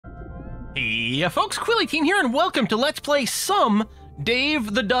Hey folks, Quilly Team here, and welcome to Let's Play some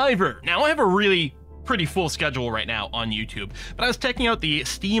Dave the Diver. Now, I have a really pretty full schedule right now on YouTube, but I was checking out the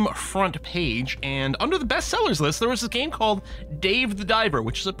Steam front page, and under the bestsellers list, there was this game called Dave the Diver,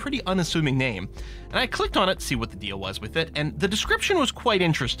 which is a pretty unassuming name. And I clicked on it to see what the deal was with it, and the description was quite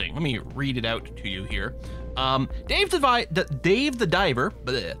interesting. Let me read it out to you here. Dave the Diver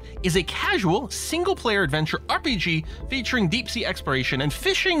is a casual, single-player adventure RPG featuring deep-sea exploration and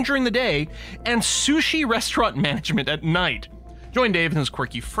fishing during the day and sushi restaurant management at night. Join Dave and his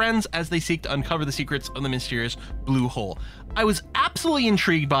quirky friends as they seek to uncover the secrets of the mysterious blue hole. I was absolutely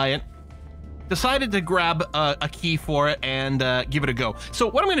intrigued by it, decided to grab a key for it and give it a go. So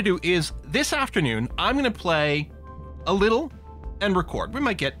what I'm going to do is, this afternoon, I'm going to play a little and record. We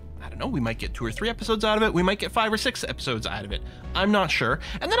might get, I don't know, we might get 2 or 3 episodes out of it. We might get 5 or 6 episodes out of it. I'm not sure.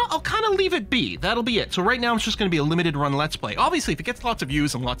 And then I'll kind of leave it be. That'll be it. So right now it's just going to be a limited run Let's Play. Obviously, if it gets lots of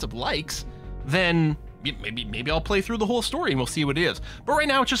views and lots of likes, then maybe I'll play through the whole story and we'll see what it is. But right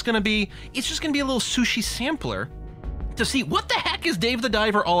now it's just going to be a little sushi sampler to see what the heck is Dave the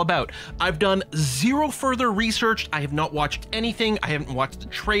Diver all about. I've done zero further research. I have not watched anything. I haven't watched the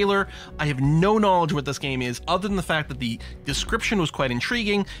trailer. I have no knowledge what this game is, other than the fact that the description was quite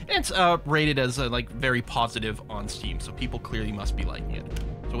intriguing, and it's rated as like very positive on Steam, so people clearly must be liking it.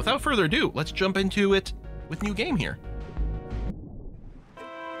 So without further ado, let's jump into it with new game here.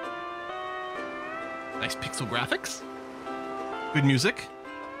 Nice pixel graphics, good music.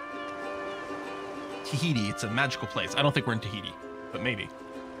 Tahiti, it's a magical place. I don't think we're in Tahiti, but maybe.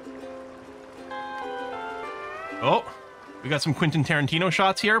 Oh, we got some Quentin Tarantino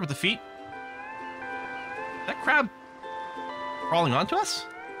shots here with the feet. Is that crab crawling onto us?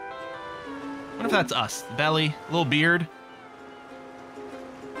 I wonder if that's us. The belly, little beard.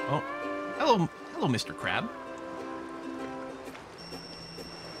 Oh, hello, Mr. Crab.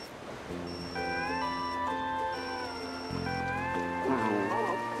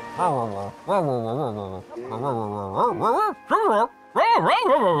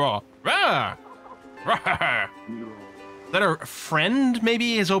 That our friend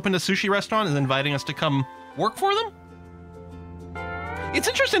maybe has opened a sushi restaurant and is inviting us to come work for them? It's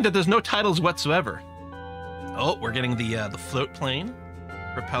interesting that there's no titles whatsoever. Oh, we're getting the float plane,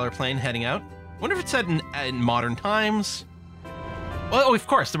 propeller plane heading out. Wonder if it's set in modern times. Well, oh, of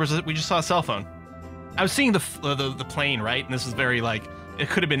course, we just saw a cell phone. I was seeing the plane, right? And this is very like, it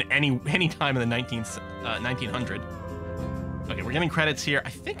could have been any time in the 1900. Okay, we're getting credits here. I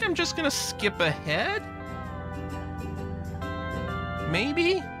think I'm just gonna skip ahead.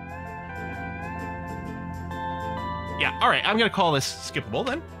 Maybe? Yeah, all right, I'm gonna call this skippable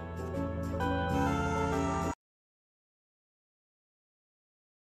then.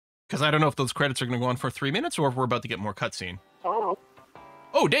 Because I don't know if those credits are gonna go on for 3 minutes or if we're about to get more cutscene.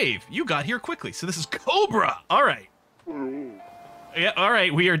 Oh, Dave, you got here quickly. So this is Cobra. All right. Yeah, all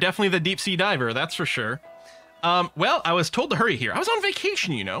right. We are definitely the deep sea diver, that's for sure. Well, I was told to hurry here. I was on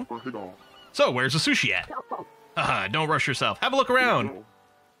vacation, you know. So where's the sushi at? Don't rush yourself. Have a look around.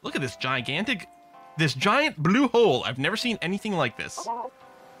 Look at this giant blue hole. I've never seen anything like this.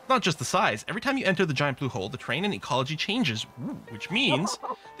 It's not just the size. Every time you enter the giant blue hole, the terrain and ecology changes, which means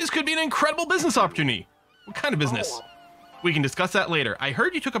this could be an incredible business opportunity. What kind of business? We can discuss that later. I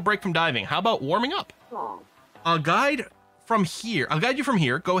heard you took a break from diving. How about warming up? I'll guide you from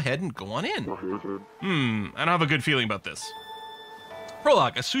here. Go ahead and go on in. I don't have a good feeling about this.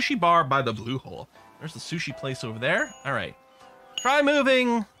 Prologue, a sushi bar by the blue hole. There's the sushi place over there. All right. Try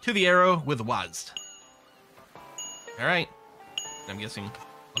moving to the arrow with WASD. All right. I'm guessing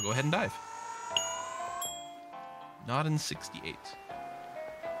I'll go ahead and dive. Not in 68.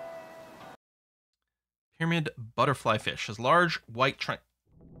 Pyramid butterfly fish has large white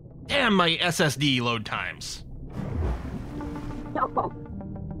Damn my SSD load times.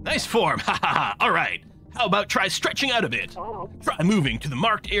 Nice form, haha. All right. How about try stretching out a bit? Try moving to the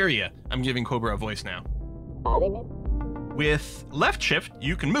marked area. I'm giving Cobra a voice now. With left shift,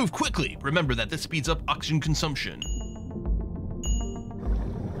 you can move quickly. Remember that this speeds up oxygen consumption.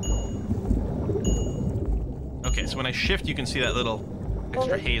 Okay, so when I shift, you can see that little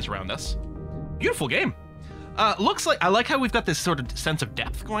extra haze around us. Beautiful game. Looks like, I like how we've got this sort of sense of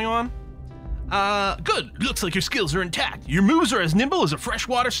depth going on. Good. Looks like your skills are intact. Your moves are as nimble as a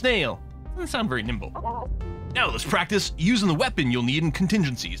freshwater snail. Doesn't sound very nimble. Now let's practice using the weapon you'll need in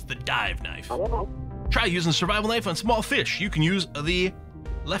contingencies, the dive knife. Try using the survival knife on small fish. You can use the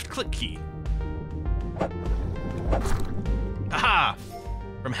left click key. Aha!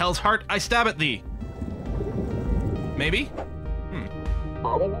 From hell's heart, I stab at thee. Maybe?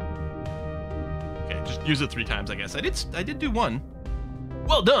 Okay, just use it 3 times, I guess. I did do 1.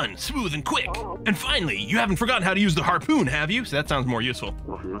 Well done, smooth and quick. And finally, you haven't forgotten how to use the harpoon, have you? So that sounds more useful.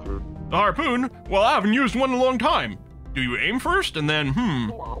 The harpoon? Well, I haven't used one in a long time. Do you aim first and then,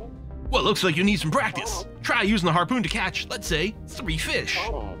 Well, looks like you need some practice. Try using the harpoon to catch, let's say, 3 fish.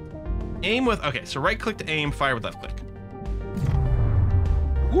 Aim with, okay, so right click to aim, fire with left click.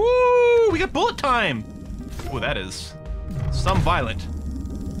 Woo, we got bullet time. Oh, that is some violent.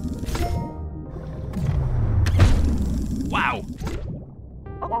 Wow.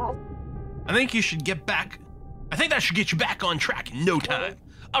 I think you should get back. I think that should get you back on track in no time.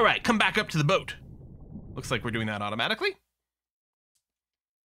 All right, come back up to the boat. Looks like we're doing that automatically.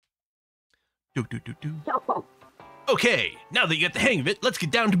 Okay, now that you got the hang of it, let's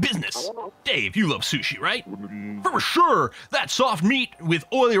get down to business. Dave, you love sushi, right? For sure, that soft meat with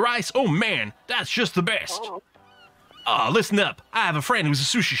oily rice, oh man, that's just the best. Listen up, I have a friend who's a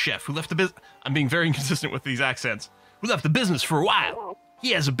sushi chef who left the business. I'm being very inconsistent with these accents. Who left the business for a while.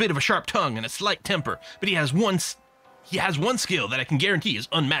 He has a bit of a sharp tongue and a slight temper, but he has one skill that I can guarantee is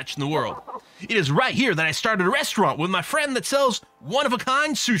unmatched in the world. It is right here that I started a restaurant with my friend that sells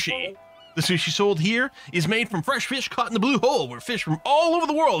one-of-a-kind sushi. The sushi sold here is made from fresh fish caught in the blue hole, where fish from all over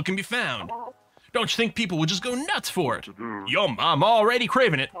the world can be found. Don't you think people would just go nuts for it? Yum, I'm already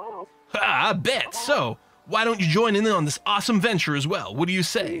craving it. I bet. So, why don't you join in on this awesome venture as well? What do you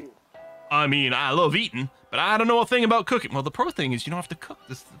say? I mean, I love eating, but I don't know a thing about cooking. Well, the pro thing is you don't have to cook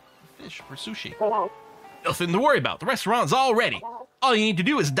this fish for sushi. Nothing to worry about. The restaurant's all ready. All you need to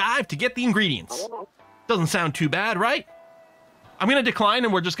do is dive to get the ingredients. Doesn't sound too bad, right? I'm going to decline,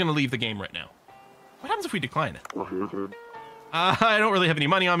 and we're just going to leave the game right now. What happens if we decline it? I don't really have any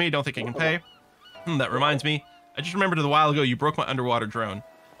money on me. Don't think I can pay. That reminds me. I just remembered a while ago you broke my underwater drone.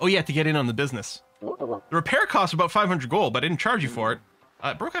 Oh, yeah, to get in on the business. The repair cost about 500 gold, but I didn't charge you for it.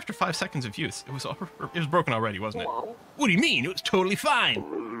 It broke after 5 seconds of use. It was broken already, wasn't it? What do you mean? It was totally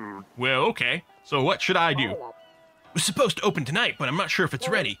fine. Well, okay. So what should I do? It was supposed to open tonight, but I'm not sure if it's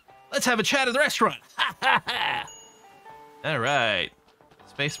ready. Let's have a chat at the restaurant. Ha ha ha! All right.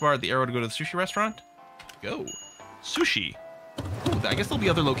 Spacebar at the arrow to go to the sushi restaurant. Go. Sushi. Ooh, I guess there'll be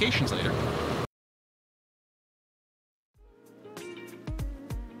other locations later.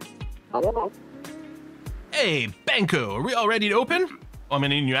 Hey, Banco, are we all ready to open? Oh, I'm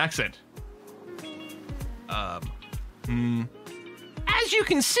in a new accent. As you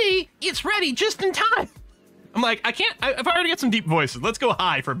can see, it's ready just in time. I'm like, I've already got some deep voices. Let's go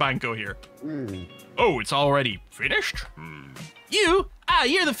high for Banco here. Oh, it's already finished? You're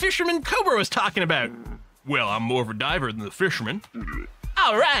the fisherman Cobra was talking about. Well, I'm more of a diver than the fisherman.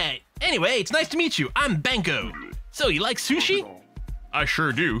 All right. Anyway, it's nice to meet you. I'm Banco. So, you like sushi? I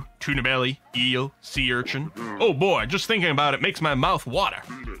sure do. Tuna belly, eel, sea urchin. Oh boy, just thinking about it makes my mouth water.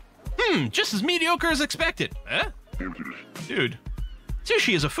 Just as mediocre as expected. Huh? Dude.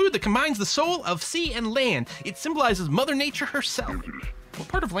 Sushi is a food that combines the soul of sea and land. It symbolizes Mother Nature herself. What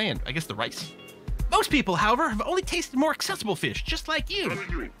part of land? I guess the rice. Most people, however, have only tasted more accessible fish, just like you.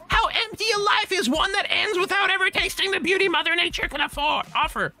 How empty a life is one that ends without ever tasting the beauty Mother Nature can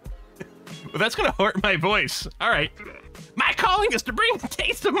offer. Well, that's gonna hurt my voice. All right. My calling is to bring the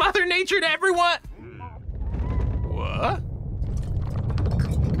taste of Mother Nature to everyone. What?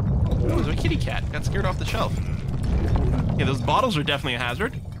 Oh, there's a kitty cat. Got scared off the shelf. Yeah, those bottles are definitely a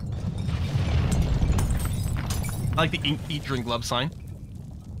hazard. I like the eat, drink, love sign.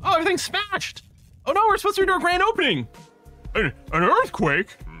 Oh, everything's smashed. Oh no, we're supposed to do a grand opening. An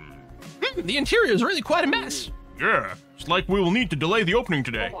earthquake? The interior is really quite a mess. Yeah, it's like we will need to delay the opening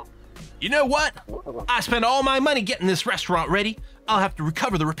today. You know what? I spent all my money getting this restaurant ready. I'll have to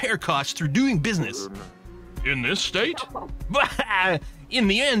recover the repair costs through doing business. In this state? In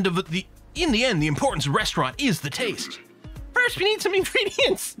the end, the importance of a restaurant is the taste. First, we need some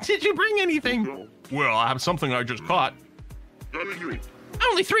ingredients. Did you bring anything? Well, I have something I just caught.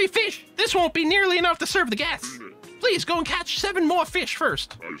 Only 3 fish. This won't be nearly enough to serve the guests. Please go and catch 7 more fish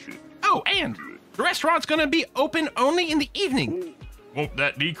first. Oh, and the restaurant's gonna be open only in the evening. Won't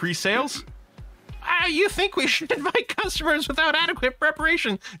that decrease sales? You think we should invite customers without adequate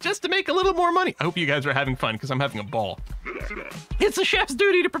preparation just to make a little more money? I hope you guys are having fun because I'm having a ball. It's a chef's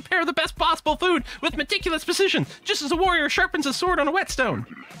duty to prepare the best possible food with meticulous precision, just as a warrior sharpens a sword on a whetstone.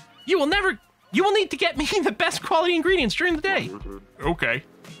 You will need to get me the best quality ingredients during the day. Okay.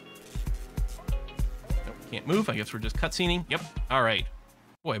 Nope, can't move. I guess we're just cutscening. Yep. All right.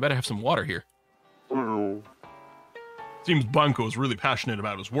 Boy, I better have some water here. Seems Banco is really passionate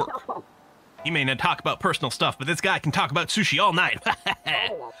about his work. He may not talk about personal stuff, but this guy can talk about sushi all night. I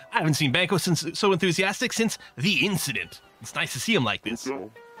haven't seen Banco so enthusiastic since the incident. It's nice to see him like this.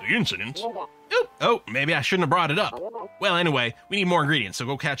 The incident? Oh, maybe I shouldn't have brought it up. Well, anyway, we need more ingredients, so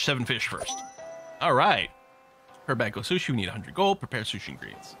go catch 7 fish first. All right. Per bag of sushi, we need 100 gold. Prepare sushi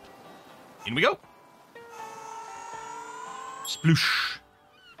ingredients. In we go. Sploosh.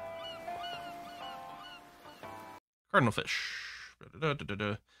 Cardinal fish. Visit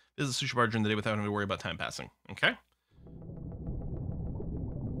the sushi bar during the day without having to worry about time passing. Okay.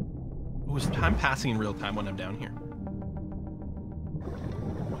 Oh, is time passing in real time when I'm down here?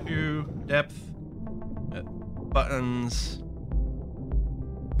 2, depth, buttons.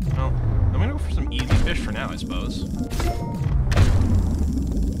 Well, I'm gonna go for some easy fish for now, I suppose.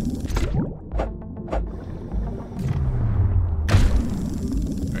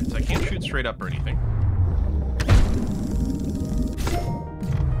 Alright, so I can't shoot straight up or anything.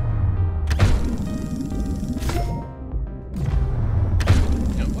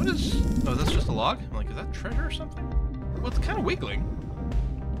 What is... Oh, that's just a log? I'm like, is that treasure or something? Well, it's kind of wiggling.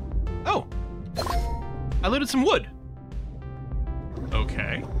 Oh! I looted some wood.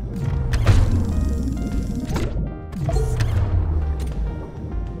 Okay.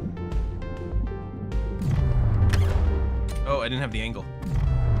 Oh, I didn't have the angle.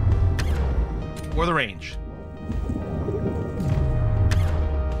 Or the range.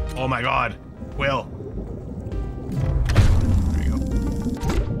 Oh my god. Will. There you go.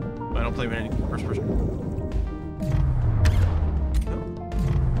 I don't play with any first person.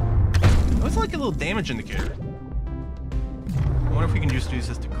 Oh, it's like a little damage indicator. I wonder if we can just use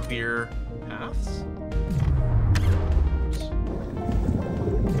this to clear paths.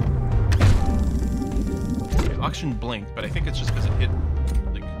 Okay, auction blinked, but I think it's just because it hit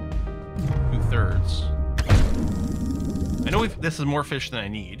like 2/3. I know this is more fish than I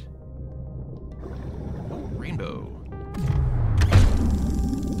need. Oh, rainbow.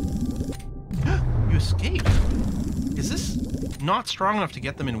 You escaped. Is this not strong enough to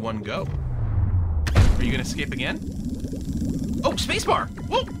get them in one go? Are you gonna escape again? Oh, spacebar!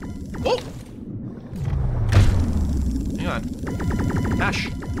 Whoa! Whoa! Hang on. Mash!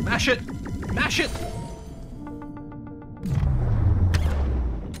 Mash it! Mash it!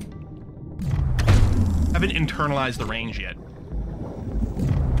 Haven't internalized the range yet.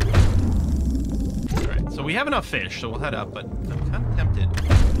 Alright, so we have enough fish, so we'll head up, but I'm kind of tempted.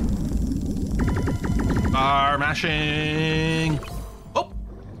 Bar mashing! Oh!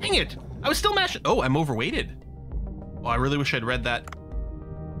 Dang it! I was still mashing! Oh, I'm overweighted. Oh, I really wish I'd read that.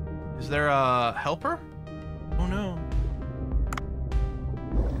 Is there a helper? Oh no.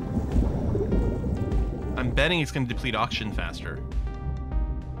 I'm betting it's going to deplete oxygen faster.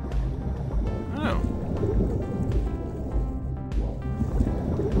 Oh.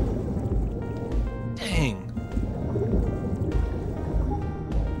 Dang.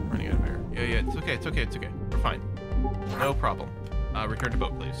 Running out of air. Yeah, it's okay, it's okay, it's okay. We're fine. No problem. Return to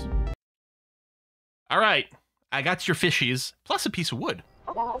boat, please. All right. I got your fishies, plus a piece of wood.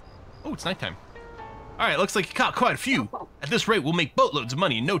 Oh, it's nighttime. All right, looks like you caught quite a few. At this rate, we'll make boatloads of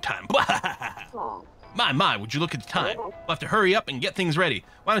money in no time. My, would you look at the time? We'll have to hurry up and get things ready.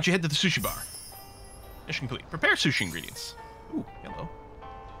 Why don't you head to the sushi bar? Mission complete. Prepare sushi ingredients. Ooh, hello.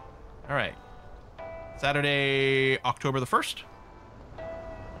 All right. Saturday, October the 1st?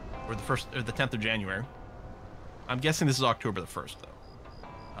 Or the 10th of January. I'm guessing this is October the 1st, though.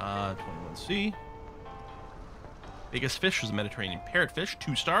 21C. Biggest fish was a Mediterranean parrotfish,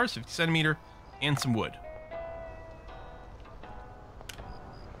 2 stars, 50 centimeter, and some wood.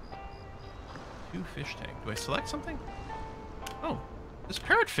 2 fish tank. Do I select something? Oh, this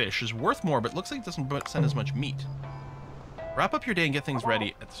parrotfish is worth more, but looks like it doesn't send as much meat. Wrap up your day and get things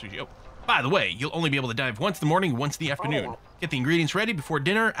ready at the sushi. Oh, by the way, you'll only be able to dive once in the morning, once in the afternoon. Get the ingredients ready before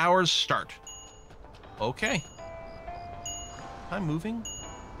dinner hours start. Okay. I'm moving.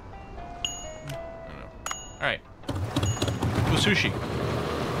 I don't know. All right. Go sushi.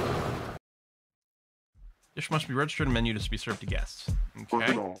 Dish must be registered in menu to be served to guests.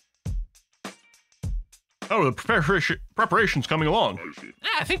 Okay. Oh, the preparation's coming along.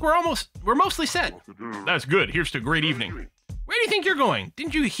 I think we're mostly set. That's good. Here's to a great evening. Where do you think you're going?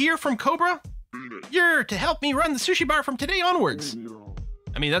 Didn't you hear from Cobra? You're to help me run the sushi bar from today onwards.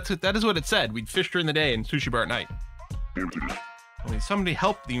 I mean, that is what it said. We'd fish during the day and sushi bar at night. Only somebody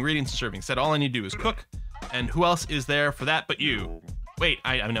help the ingredients serving. Said all I need to do is cook. And who else is there for that but you? Wait,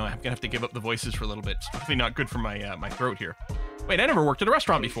 I know I'm gonna have to give up the voices for a little bit. It's definitely not good for my my throat here. Wait, I never worked at a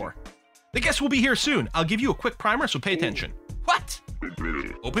restaurant before. The guests will be here soon. I'll give you a quick primer, so pay attention. What?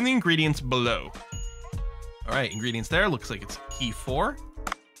 Open the ingredients below. All right, ingredients there. Looks like it's key 4.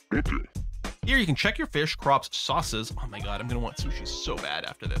 Here you can check your fish, crops, sauces. Oh my god, I'm gonna want sushi so bad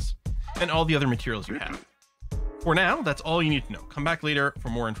after this. And all the other materials you have. For now, that's all you need to know. Come back later for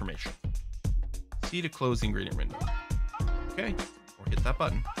more information. C to close the ingredient window. Okay, or hit that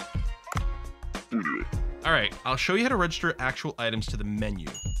button. All right, I'll show you how to register actual items to the menu.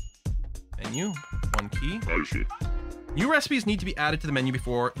 Menu, 1 key. New recipes need to be added to the menu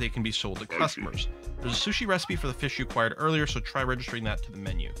before they can be sold to customers. There's a sushi recipe for the fish you acquired earlier, so try registering that to the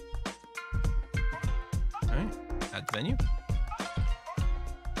menu. All right, add to menu.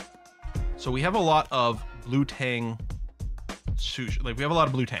 So we have a lot of blue tang sushi. Like, we have a lot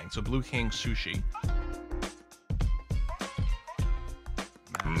of blue tang, so blue tang sushi.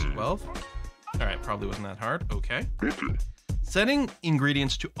 Max 12. All right, probably wasn't that hard. Okay. Setting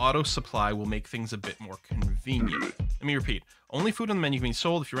ingredients to auto supply will make things a bit more convenient. Let me repeat. Only food on the menu can be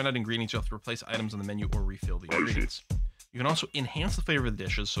sold. If you run out of ingredients, you'll have to replace items on the menu or refill the ingredients. You can also enhance the flavor of the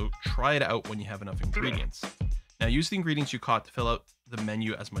dishes, so try it out when you have enough ingredients. Now use the ingredients you caught to fill out the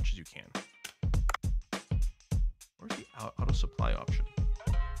menu as much as you can. Where's the auto supply option?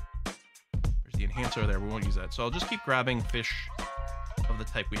 There's the enhancer there. We won't use that. So I'll just keep grabbing fish of the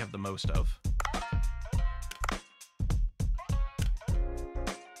type we have the most of.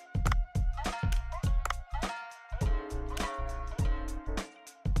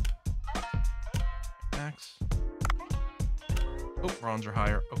 Max. Oh, bronze or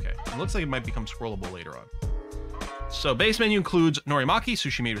higher. Okay. It looks like it might become scrollable later on. So base menu includes norimaki,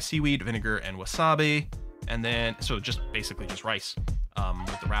 sushi made with seaweed, vinegar, and wasabi. And then, so just basically just rice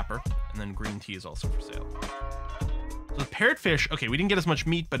with the wrapper. And then green tea is also for sale. So the paired fish, okay, we didn't get as much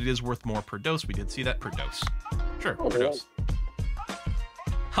meat, but it is worth more per dose. We did see that per dose. Sure, per dose.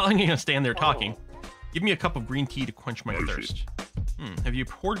 How long are you gonna stand there talking? Give me a cup of green tea to quench my thirst. Have you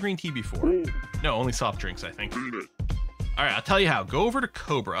poured green tea before? No, only soft drinks, I think. All right, I'll tell you how. Go over to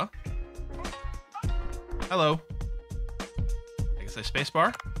Cobra. Hello. I guess I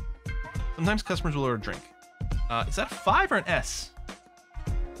spacebar. Sometimes customers will order a drink. Is that a 5 or an S?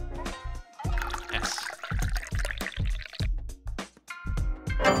 S.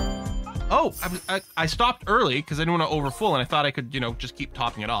 Oh, I stopped early because I didn't want to overfull, and I thought I could, just keep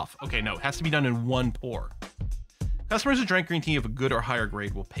topping it off. Okay, no, it has to be done in one pour. Customers who drank green tea of a good or higher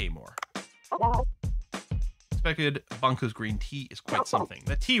grade will pay more. Expected Bunko's green tea is quite something.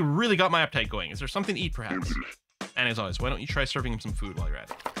 That tea really got my appetite going. Is there something to eat, perhaps? And as always, why don't you try serving him some food while you're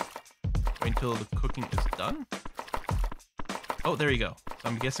at it? Wait until the cooking is done. Oh, there you go. So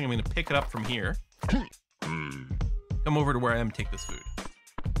I'm guessing I'm going to pick it up from here. Come over to where I am and take this food.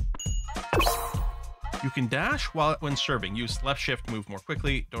 You can dash when serving. Use left shift to move more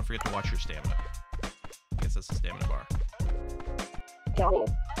quickly. Don't forget to watch your stamina. I guess that's the stamina bar.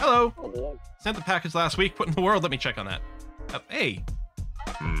 Hello. Sent the package last week. What in the world? Let me check on that. Hey.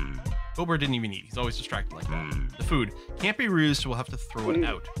 Cobra didn't even eat. He's always distracted like that. The food can't be reused, so we'll have to throw it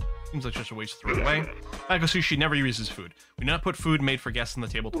out. Seems like just a waste to throw it away. Banko Sushi never uses food. We do not put food made for guests on the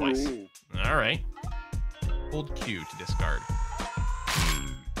table twice. All right. Hold Q to discard.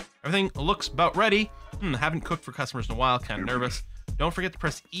 Everything looks about ready. Haven't cooked for customers in a while. Kind of nervous. Don't forget to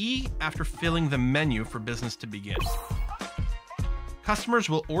press E after filling the menu for business to begin. Customers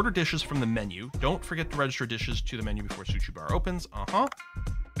will order dishes from the menu. Don't forget to register dishes to the menu before Sushi Bar opens. All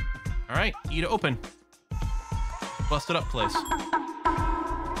right, E to open. Bust it up, place.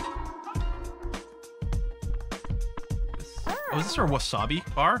 Oh, is this our wasabi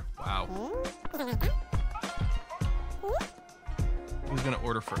bar? Wow. Who's gonna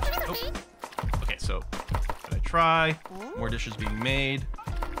order first? Oh. Okay, so did I try? More dishes being made.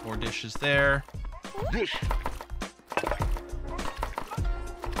 More dishes there. Rush.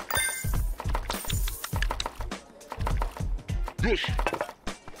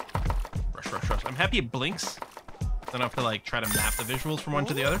 I'm happy it blinks. I don't have to try to map the visuals from one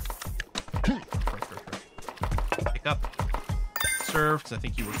to the other. Rush. Pick up. Serve, because I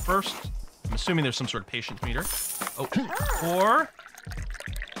think you were first. I'm assuming there's some sort of patience meter. Oh, 4.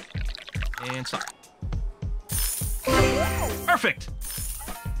 And stop. Perfect.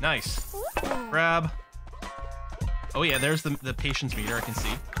 Nice. Grab. Oh yeah, there's the patience meter, I can see.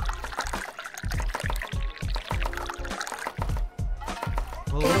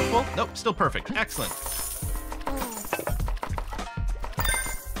 A little overfull? Nope, still perfect. Excellent.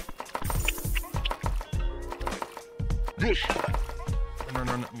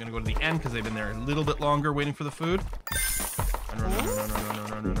 Run. I'm gonna go to the end because they've been there a little bit longer waiting for the food. Run.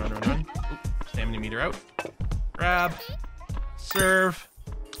 Oop, stamina meter out. Grab. Serve.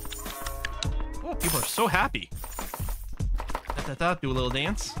 Oh, people are so happy. Do a little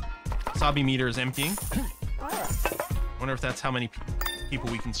dance. Wasabi meter is emptying. Wonder if that's how many people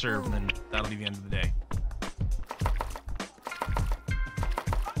we can serve, and then that'll be the end of the day.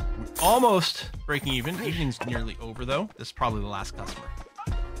 Almost breaking even. Evening's nearly over, though. This is probably the last customer.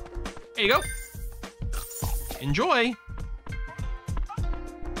 There you go. Enjoy.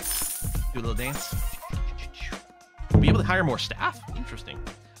 Do a little dance. Be able to hire more staff? Interesting.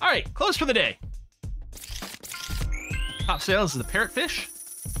 All right, close for the day. Top sales is the parrotfish.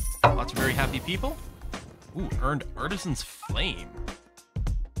 Lots of very happy people. Ooh, earned Artisan's Flame.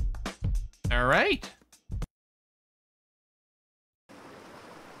 All right.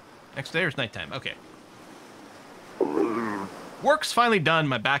 Next day or is nighttime? Okay. Work's finally done.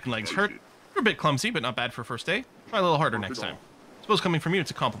 My back and legs hurt. You're a bit clumsy, but not bad for first day. Try a little harder next time. Suppose coming from you,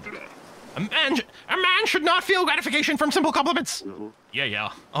 it's a compliment. A man should not feel gratification from simple compliments.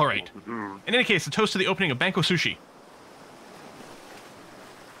 Yeah. All right. In any case, a toast to the opening of Banco Sushi.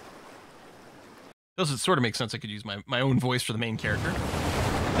 Does it sort of make sense I could use my own voice for the main character.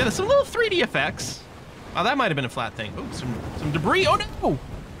 Yeah, there's some little 3D effects. Oh, that might have been a flat thing. Oh, some debris. Oh, no.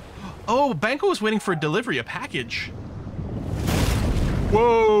 Oh, Banco was waiting for a delivery, a package.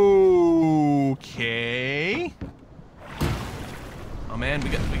 Whoa. Okay. Oh, man, we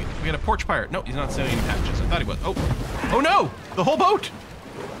got a porch pirate. No, he's not selling any packages. I thought he was. Oh no. The whole boat.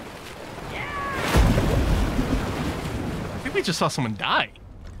 I think we just saw someone die.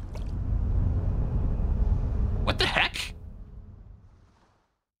 What the heck?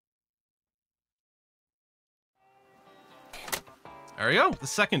 There we go. The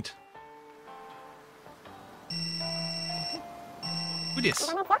second. Who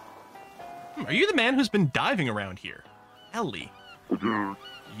dis? Are you the man who's been diving around here? Ellie.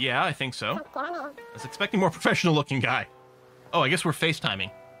 Yeah, I think so. I was expecting a more professional looking guy. Oh, I guess we're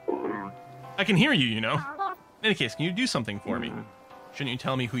FaceTiming. I can hear you, you know. In any case, can you do something for me? Shouldn't you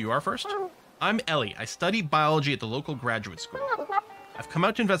tell me who you are first? I'm Ellie. I study biology at the local graduate school. I've come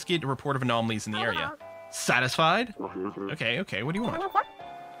out to investigate a report of anomalies in the area. Satisfied? Okay, what do you want?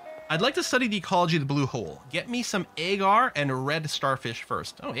 I'd like to study the ecology of the blue hole. Get me some agar and red starfish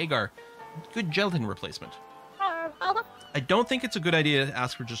first. Oh, agar. Good gelatin replacement. I don't think it's a good idea to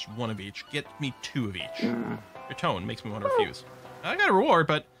ask for just one of each. Get me 2 of each. Your tone makes me want to refuse. I got a reward,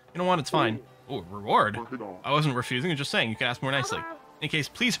 but you don't want it's fine. Oh, reward? I wasn't refusing, I'm just saying you can ask more nicely. In any case,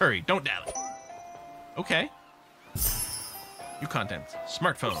 please hurry. Don't dally. Okay. New content.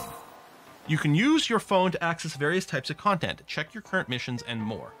 Smartphone. You can use your phone to access various types of content. Check your current missions and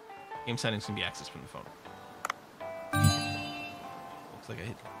more. Game settings can be accessed from the phone. Looks like I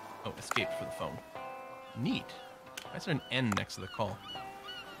hit... Oh, escaped for the phone. Neat. Why is there an N next to the call?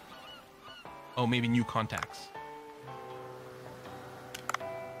 Oh, maybe new contacts.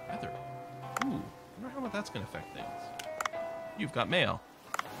 Weather. Ooh, I wonder how that's going to affect things. You've got mail.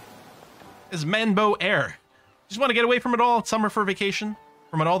 This is Manbo Air. Just want to get away from it all. It's summer for vacation.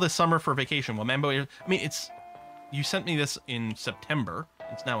 From it all this summer for vacation. Well, Manbo Air... I mean, it's... You sent me this in September.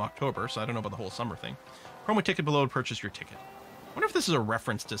 It's now October, so I don't know about the whole summer thing. Promo ticket below to purchase your ticket. I wonder if this is a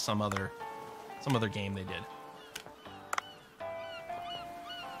reference to some other game they did.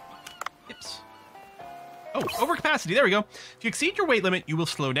 Yips. Oh, overcapacity. There we go. If you exceed your weight limit, you will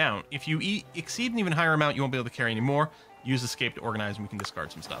slow down. If you exceed an even higher amount, you won't be able to carry any more. Use escape to organize, and we can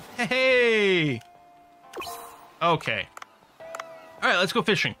discard some stuff. Hey! Okay. All right, let's go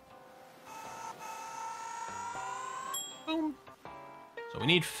fishing. Boom. So we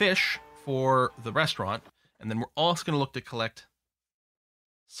need fish for the restaurant, and then we're also going to look to collect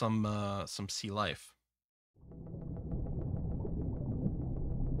some sea life.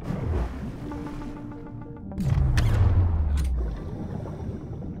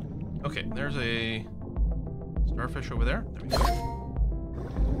 Okay, there's a starfish over there. There we go.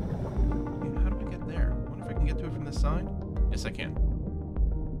 How do we get there? I wonder if I can get to it from this side. Yes, I can.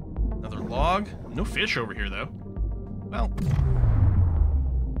 Another log. No fish over here, though. Well.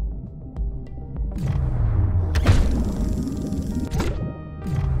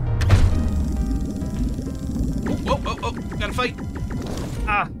 Oh, gotta fight.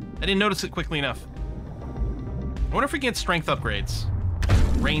 Ah, I didn't notice it quickly enough. I wonder if we can get strength upgrades.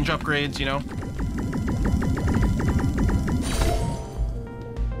 Range upgrades, you know?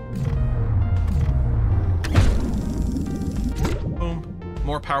 Boom.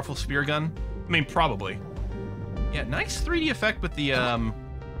 More powerful spear gun. I mean, probably. Yeah, nice 3D effect with the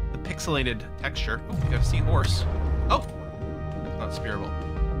pixelated texture. Oh, we got a seahorse. Oh! It's not spearable.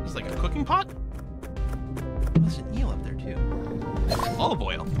 It's like a cooking pot? There's an eel up there, too. Olive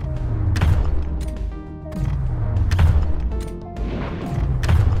oil.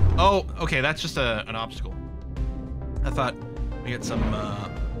 Oh, okay, that's just an obstacle. I thought we had some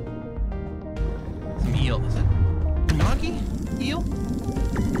eel. Is it unagi eel?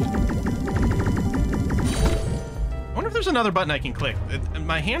 I wonder if there's another button I can click.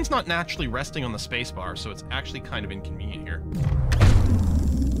 My hand's not naturally resting on the space bar, so it's actually kind of inconvenient here.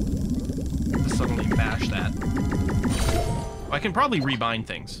 Just suddenly mash that. Well, I can probably rebind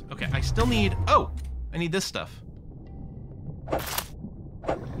things. Okay, I still need... Oh! I need this stuff. Oh,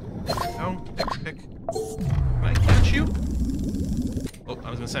 pick. Can I catch you? Oh,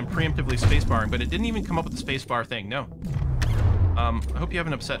 I was gonna say I'm preemptively spacebarring, but it didn't even come up with the spacebar thing. No. I hope you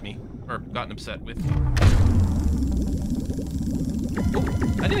haven't upset me, or gotten upset with me. Oh,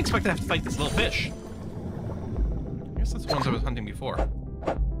 I didn't expect to have to fight this little fish. I guess that's the ones I was hunting before.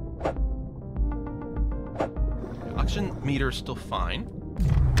 The oxygen meter is still fine.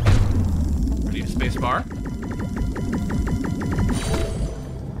 Ready to spacebar.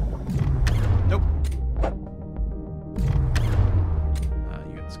 Nope.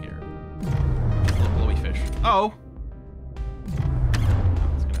 You got scared. Little glowy fish. Oh!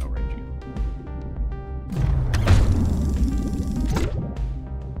 It's gonna outrange you.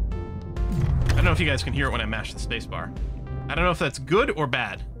 I don't know if you guys can hear it when I mash the spacebar. I don't know if that's good or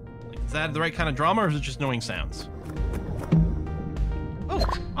bad. Like, is that the right kind of drama, or is it just annoying sounds? Oh,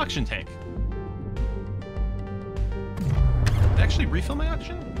 oxygen tank. Did I actually refill my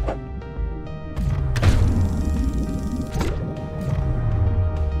oxygen?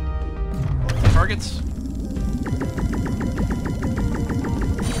 Targets.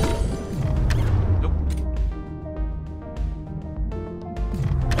 Nope.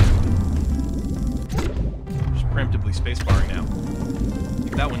 Just preemptively spacebarring now. I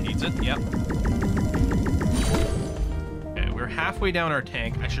think that one needs it. Yep. Okay, we're halfway down our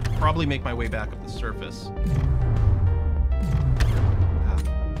tank. I should probably make my way back up the surface.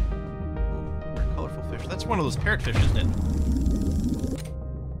 Very colorful fish. That's one of those parrotfish, isn't it?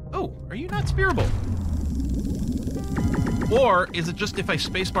 Oh, are you not spearable? Or is it just if I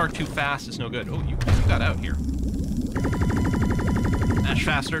spacebar too fast, it's no good? Oh, you got out here. Mash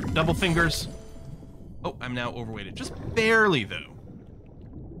faster, double fingers. Oh, I'm now overweighted. Just barely, though.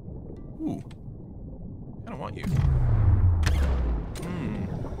 Ooh. I don't want you.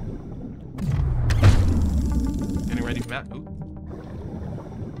 Getting ready for that. Ooh.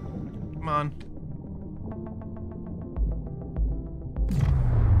 Come on.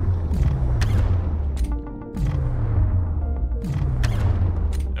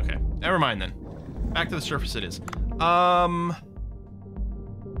 Okay, never mind then. Back to the surface it is.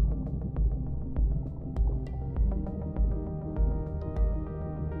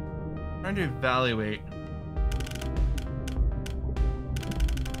 Trying to evaluate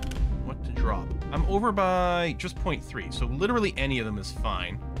what to drop. I'm over by just 0.3, so literally any of them is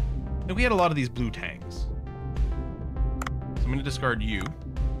fine. And we had a lot of these blue tanks. So I'm going to discard you.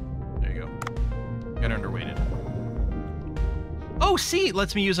 There you go. Got underweighted. Oh, see, it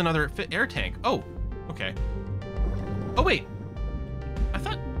lets me use another air tank. Oh, okay. Oh, wait. I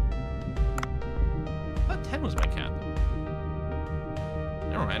thought 10 was my cap.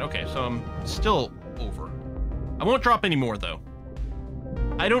 Never mind. Okay, so I'm still over. I won't drop any more, though.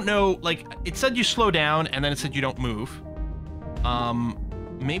 I don't know, like, it said you slow down, and then it said you don't move.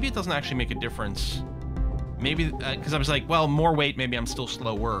 Maybe it doesn't actually make a difference. Maybe, because I was like, well, more weight, maybe I'm still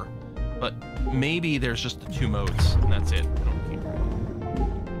slower. But maybe there's just the two modes, and that's it. I don't care.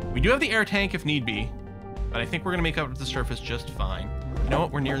 We do have the air tank if need be, but I think we're going to make up to the surface just fine. You know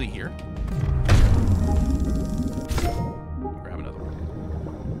what? We're nearly here. Grab another one.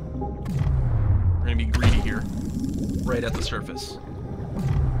 We're going to be greedy here. Right at the surface.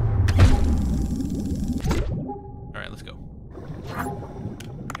 Alright, let's go.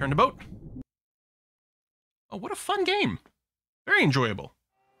 Turn the boat. Oh, what a fun game. Very enjoyable.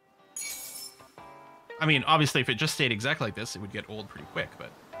 I mean, obviously, if it just stayed exactly like this, it would get old pretty quick,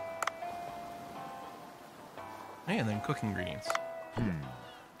 but... Hey, and then cooking ingredients.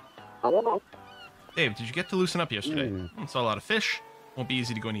 Dave, did you get to loosen up yesterday? Saw a lot of fish. Won't be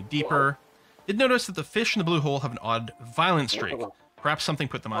easy to go any deeper. Did notice that the fish in the blue hole have an odd violent streak. Perhaps something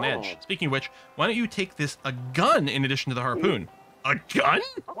put them on edge. Speaking of which, why don't you take a gun in addition to the harpoon? A gun?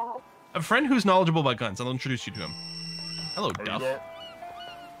 I have a friend who's knowledgeable about guns. I'll introduce you to him. Hello, Duff.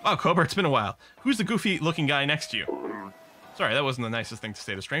 Wow, Cobra, it's been a while. Who's the goofy-looking guy next to you? Sorry, that wasn't the nicest thing to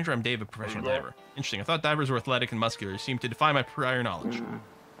say to a stranger. I'm Dave, a professional diver. Interesting. I thought divers were athletic and muscular. You seem to defy my prior knowledge.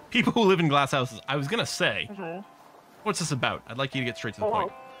 People who live in glass houses. I was gonna say, what's this about? I'd like you to get straight to the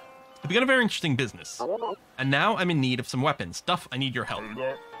point. I've begun a very interesting business, and now I'm in need of some weapons. Duff, I need your help.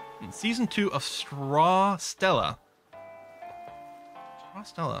 In Season 2 of Straw Stella. Straw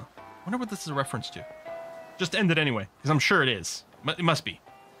Stella? I wonder what this is a reference to. Just end it anyway, because I'm sure it is. It must be.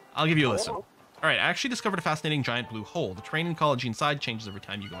 I'll give you a listen. Alright, I actually discovered a fascinating giant blue hole. The terrain and ecology inside changes every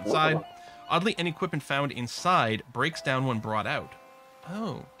time you go inside. Oddly, any equipment found inside breaks down when brought out.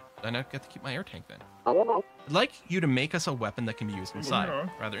 Oh, then I get to keep my air tank then. I'd like you to make us a weapon that can be used inside.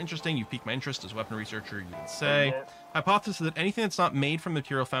 Rather interesting, you piqued my interest as a weapon researcher, you would say. Hypothesis that anything that's not made from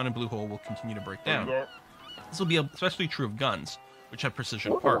material found in Blue Hole will continue to break down. This will be especially true of guns, which have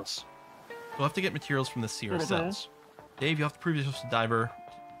precision parts. We'll have to get materials from the Seer cells. Dave, you have to prove yourself to Diver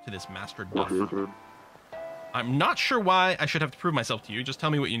to this master duffer. I'm not sure why I should have to prove myself to you, just tell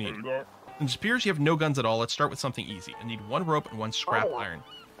me what you need. Since it appears you have no guns at all, let's start with something easy. I need 1 rope and 1 scrap iron.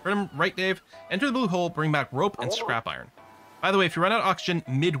 Right, Dave? Enter the Blue Hole, bring back rope and scrap iron. By the way, if you run out of oxygen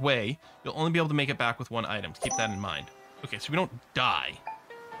midway, you'll only be able to make it back with 1 item. Keep that in mind. Okay, so we don't die.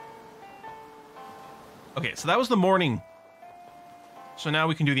 Okay, so that was the morning. So now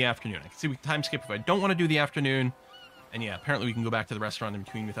we can do the afternoon. I can see we can time skip if I don't want to do the afternoon. And yeah, apparently we can go back to the restaurant in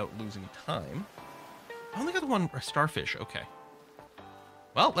between without losing time. I only got 1 starfish. Okay.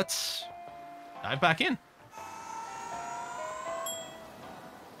 Well, let's dive back in.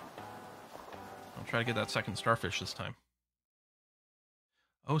 I'll try to get that second starfish this time.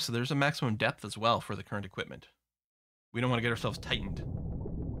 Oh, so there's a maximum depth as well for the current equipment. We don't want to get ourselves tightened.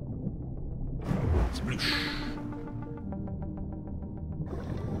 Sploosh.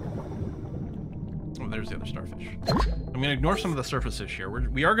 Oh, there's the other starfish. I'm going to ignore some of the surfaces here.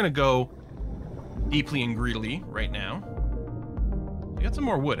 We are going to go deeply and greedily right now. I got some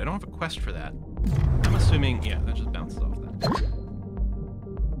more wood. I don't have a quest for that. I'm assuming, yeah, that just bounces off that. I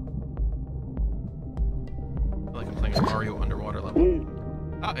feel like I'm playing a Mario underwater level.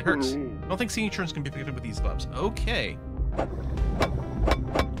 Ah, it hurts. I don't think sea insurance can be picked up with these gloves. Okay.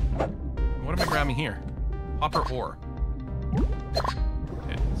 What am I grabbing here? Hopper ore.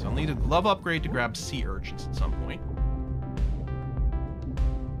 Okay, so I'll need a glove upgrade to grab sea urchins at some point.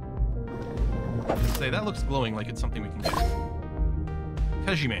 Say, that looks glowing like it's something we can do.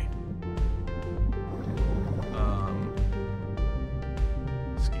 Kajime.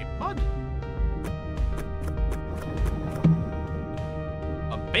 Escape pod?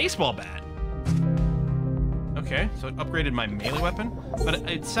 A baseball bat. Okay, so it upgraded my melee weapon, but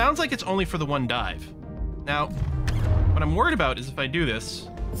it sounds like it's only for the 1 dive. Now, what I'm worried about is if I do this...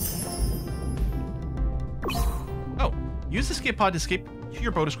 Oh, use the escape pod to escape to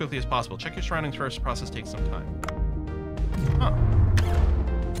your boat as quickly as possible. Check your surroundings first, the process takes some time. Huh.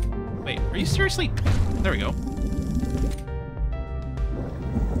 Wait, are you seriously? There we go.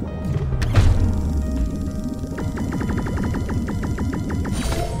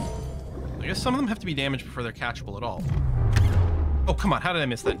 I guess some of them have to be damaged before they're catchable at all. Oh, come on, how did I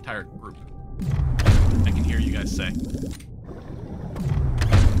miss that entire group? I can hear you guys say.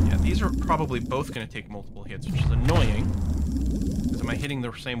 Yeah, these are probably both going to take multiple hits, which is annoying. Because am I hitting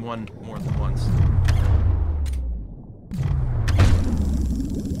the same one more than once?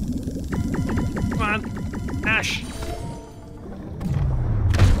 Come on! Ash!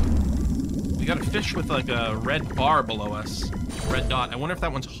 We got a fish with like a red bar below us. Red dot. I wonder if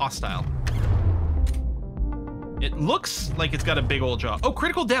that one's hostile. It looks like it's got a big old jaw. Oh,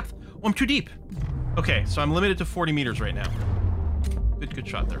 critical depth! Oh, I'm too deep. Okay, so I'm limited to 40 meters right now. Good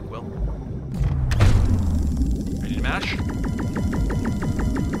shot there, Quill. Ready to mash?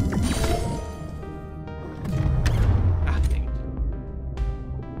 Ah, dang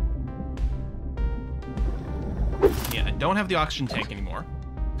it. Yeah, I don't have the oxygen tank anymore.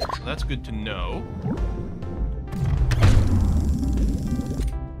 So that's good to know.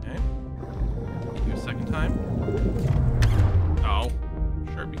 Okay. Hit you a second time. Oh,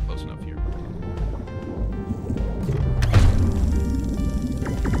 sure, be close enough here.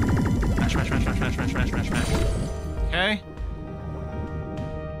 Smash. Okay.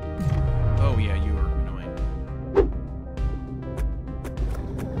 Oh yeah, you are annoying.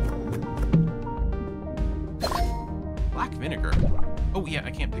 Black vinegar. Oh yeah,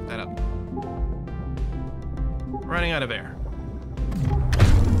 I can't pick that up. Running out of air.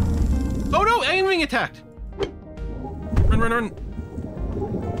 Oh no, I'm being attacked. Run.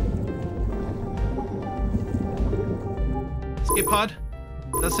 Escape pod.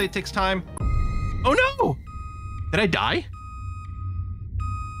 Does say it takes time. Oh no! Did I die?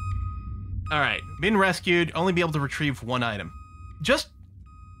 Alright, been rescued, only be able to retrieve 1 item.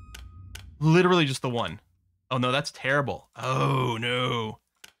 Literally just the 1. Oh no, that's terrible. Oh no.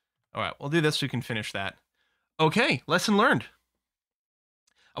 Alright, we'll do this so we can finish that. Okay, lesson learned.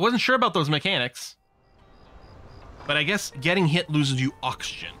 I wasn't sure about those mechanics. But I guess getting hit loses you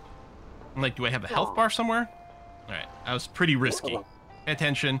oxygen. I'm like, do I have a health bar somewhere? Alright, that was pretty risky. Pay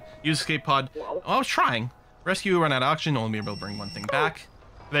attention. Use escape pod. Oh, I was trying. Rescue, run out of oxygen. Only be able to bring 1 thing back.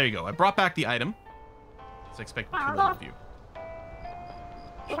 There you go. I brought back the item. So I expect 2 out of you.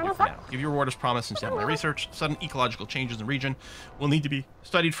 you for now. Give your reward as promised and stand by research. Sudden ecological changes in the region will need to be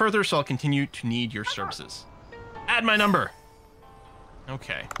studied further, so I'll continue to need your services. Add my number.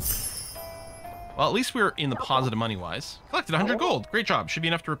 Okay. Well, at least we're in the positive money-wise. Collected 100 gold. Great job. Should be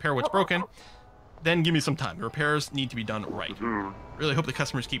enough to repair what's broken. Then give me some time. The repairs need to be done right. Really hope the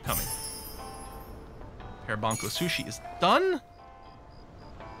customers keep coming. Repair Banco Sushi is done.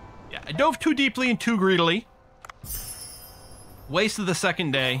 Yeah, I dove too deeply and too greedily. Wasted the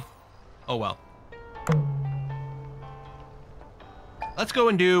second day. Oh well. Let's go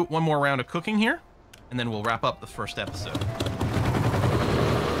and do one more round of cooking here, and then we'll wrap up the first episode.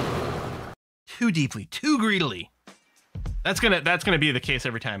 Too deeply, too greedily. That's gonna be the case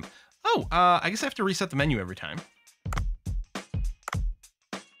every time. Oh, I guess I have to reset the menu every time.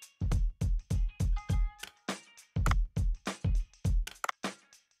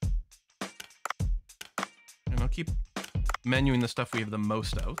 And I'll keep menuing the stuff we have the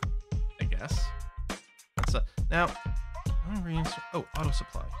most of, I guess. That's now, oh, auto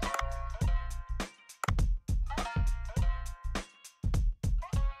supply.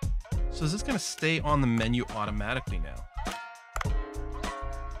 So is this gonna stay on the menu automatically now?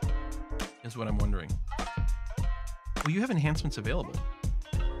 Is what I'm wondering. Well, you have enhancements available.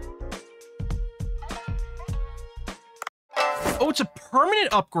 Oh, it's a permanent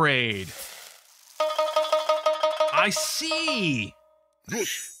upgrade. I see. Oh,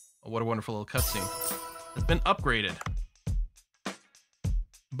 what a wonderful little cutscene. It's been upgraded.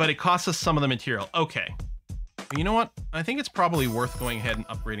 But it costs us some of the material. Okay. Well, you know what? I think it's probably worth going ahead and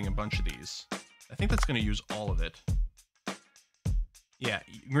upgrading a bunch of these. I think that's going to use all of it. Yeah,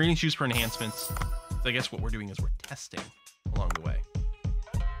 ingredients used for enhancements. So I guess what we're doing is we're testing along the way.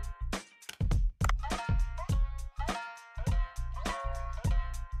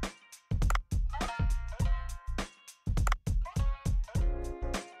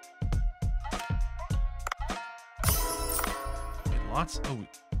 Lots. Oh.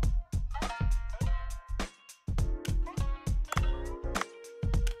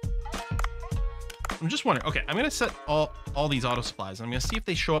 I'm just wondering. Okay, I'm gonna set all these auto supplies. I'm gonna see if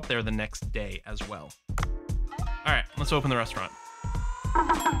they show up there the next day as well. All right, let's open the restaurant.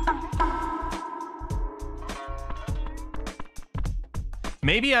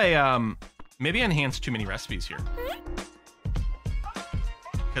 Maybe I enhanced too many recipes here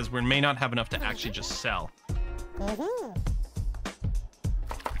because we may not have enough to actually just sell. Oh,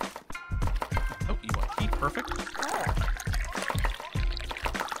 you want tea? Perfect.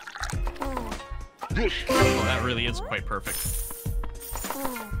 Oh, that really is quite perfect.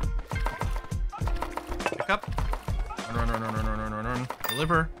 Pick up. Run.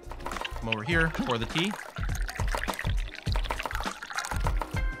 Deliver. Come over here. Pour the tea.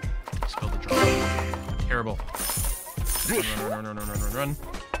 Spill the jar. Terrible. Run.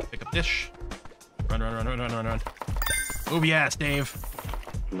 Pick up dish. Run. Move your ass, Dave.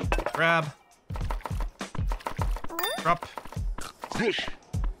 Grab. Drop. Dish.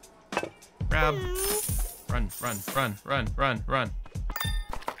 Grab. Run.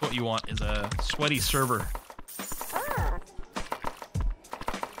 What you want is a sweaty server.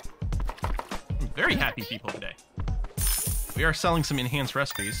 Very happy people today. We are selling some enhanced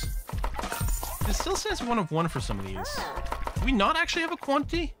recipes. It still says 1 of 1 for some of these. Do we not actually have a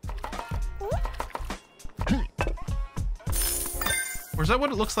quantity? Or is that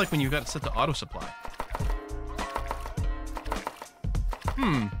what it looks like when you've got it set to auto supply?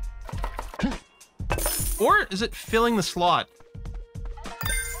 Or is it filling the slot?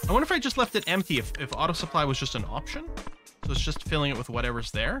 I wonder if I just left it empty if auto supply was just an option. So it's just filling it with whatever's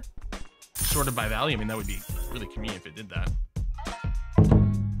there. Sorted by value. I mean, that would be really convenient if it did that.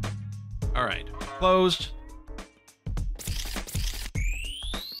 All right, closed.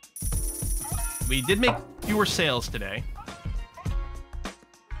 We did make fewer sales today.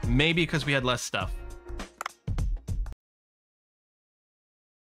 Maybe because we had less stuff.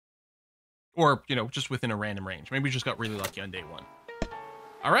 Or, you know, just within a random range. Maybe we just got really lucky on day 1.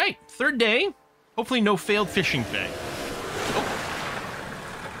 All right, 3rd day. Hopefully no failed fishing today. Oh.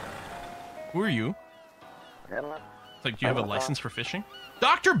 Who are you? It's like, do you have a license for fishing?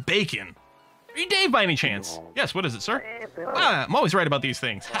 Dr. Bacon! Are you Dave by any chance? Yes, what is it, sir? Ah, I'm always right about these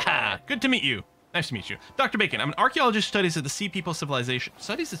things. Haha, good to meet you. Nice to meet you. Dr. Bacon, I'm an archaeologist who studies at the Sea People Civilization.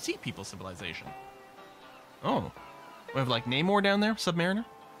 Studies the Sea People Civilization. Oh. We have, like, Namor down there? Submariner?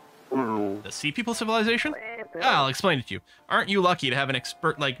 The Sea People Civilization? Ah, I'll explain it to you. Aren't you lucky to have an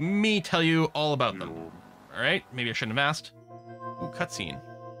expert like me tell you all about them? Alright, maybe I shouldn't have asked. Ooh, cutscene.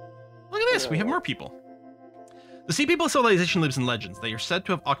 Look at this, we have more people. The Sea People civilization lives in legends. They are said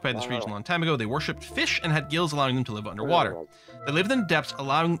to have occupied this region a long time ago. They worshipped fish and had gills allowing them to live underwater. They lived in the depths,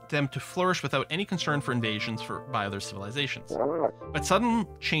 allowing them to flourish without any concern for invasions by other civilizations. But sudden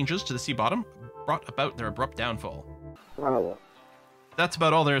changes to the sea bottom brought about their abrupt downfall. That's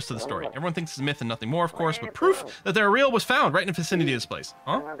about all there is to the story. Everyone thinks it's a myth and nothing more, of course, but proof that they're real was found right in the vicinity of this place.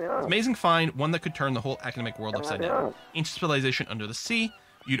 Huh? It's an amazing find, one that could turn the whole academic world upside down. Ancient civilization under the sea.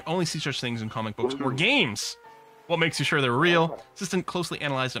 You'd only see such things in comic books or games. What makes you sure they're real? Assistant closely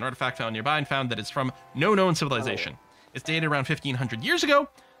analyzed an artifact found nearby and found that it's from no known civilization. It's dated around 1500 years ago, and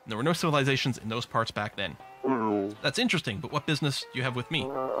there were no civilizations in those parts back then. That's interesting, but what business do you have with me?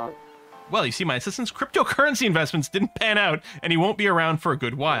 Well, you see, my assistant's cryptocurrency investments didn't pan out, and he won't be around for a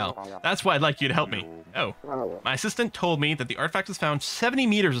good while. That's why I'd like you to help me. Oh. My assistant told me that the artifact was found 70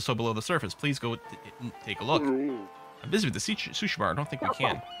 meters or so below the surface. Please go take a look. I'm busy with the sushi bar. I don't think we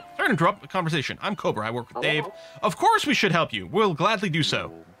can. Sorry to interrupt the conversation. I'm Cobra. I work with Dave. Of course we should help you. We'll gladly do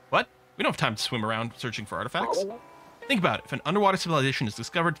so. What? We don't have time to swim around searching for artifacts. Think about it. If an underwater civilization is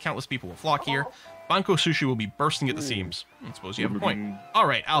discovered, countless people will flock here. Banko Sushi will be bursting at the seams. I suppose you have a point. All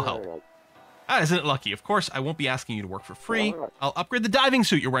right, I'll help. Isn't it lucky? Of course, I won't be asking you to work for free. I'll upgrade the diving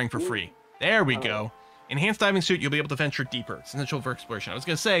suit you're wearing for free. There we go. Enhanced diving suit, you'll be able to venture deeper. It's essential for exploration. I was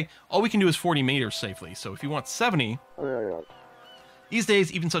going to say, all we can do is 40 meters safely. So if you want 70... These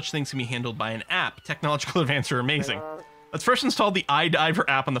days, even such things can be handled by an app. Technological advances are amazing. Let's first install the DIVER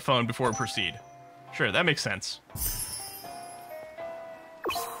app on the phone before we proceed. Sure, that makes sense.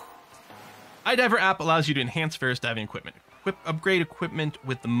 DIVER app allows you to enhance various diving equipment. Upgrade equipment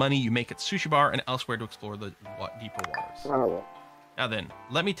with the money you make at Sushi Bar and elsewhere to explore the deeper waters. Now then,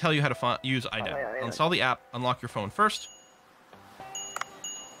 let me tell you how to use DIVER. Install the app, unlock your phone first.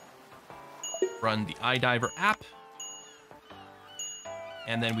 Run the DIVER app.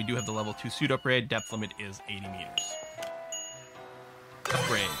 And then we do have the level 2 suit upgrade. Depth limit is 80 meters.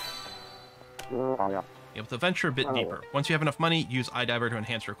 Upgrade. Able to venture a bit deeper. Once you have enough money, use DIVER to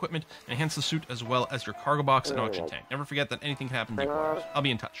enhance your equipment, and enhance the suit as well as your cargo box and oxygen tank. Never forget that anything can happen in deep waters. I'll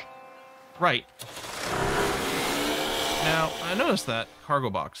be in touch. Right. Now, I noticed that cargo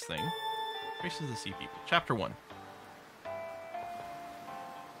box thing. Traces of the Sea People. Chapter 1.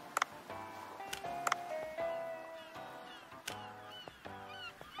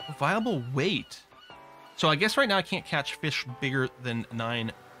 Viable weight. So I guess right now I can't catch fish bigger than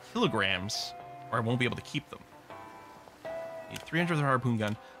 9 kilograms, or I won't be able to keep them. Need 300 with a harpoon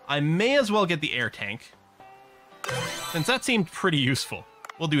gun. I may as well get the air tank, since that seemed pretty useful.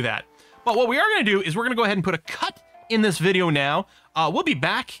 We'll do that. But what we are going to do is we're going to go ahead and put a cut in this video now. We'll be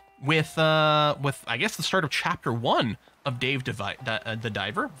back with I guess the start of chapter 1 of Dave the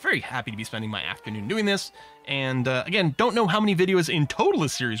Diver. Very happy to be spending my afternoon doing this. And again, don't know how many videos in total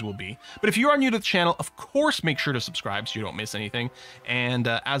this series will be. But if you are new to the channel, of course, make sure to subscribe so you don't miss anything. And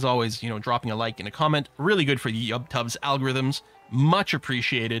as always, you know, dropping a like and a comment, really good for the YubTubs algorithms. Much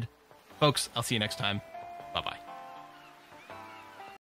appreciated. Folks, I'll see you next time. Bye-bye.